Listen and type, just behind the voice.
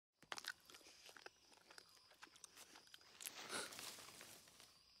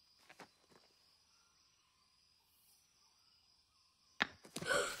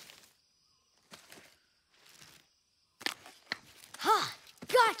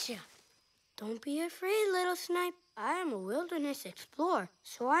Gotcha! Don't be afraid, little snipe. I am a wilderness explorer,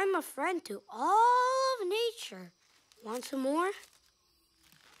 so I'm a friend to all of nature. Want some more?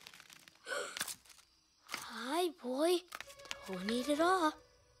 Hi, boy. Don't eat it all.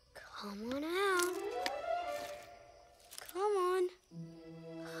 Come on out. Come on.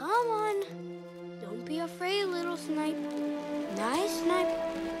 Come on. Don't be afraid, little snipe. Nice snipe.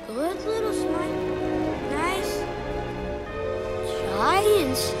 Good little snipe. Nice.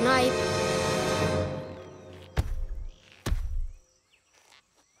 Giant snipe.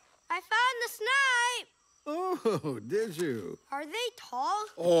 I found the snipe. Oh, did you? Are they tall?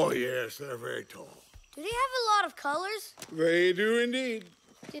 Oh, yes, they're very tall. Do they have a lot of colors? They do indeed.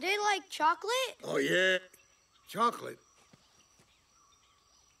 Do they like chocolate? Oh, yeah. Chocolate.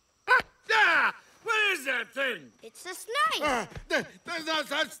 Ah! What is that thing? It's a snipe. There's no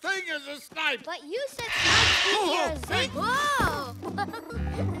such thing as a snipe. But you said snipes eat your Whoa!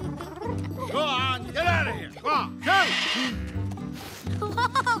 Go on, get out of here. Go on, go.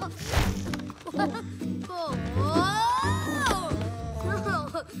 Whoa!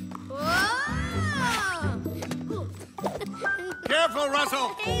 Whoa! Careful, Russell.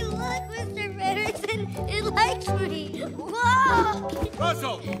 Hey, look, Mr. Peterson. It likes me. Whoa!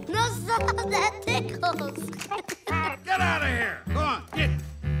 Russell. No, stop. That tickles. Get out of here. Go on, get.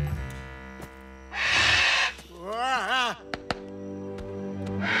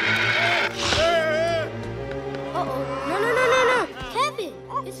 Uh-oh. No. Kevin,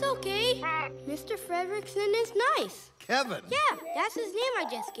 it's okay. Mr. Fredrickson is nice. Kevin? Yeah, that's his name I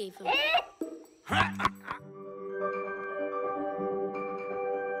just gave him.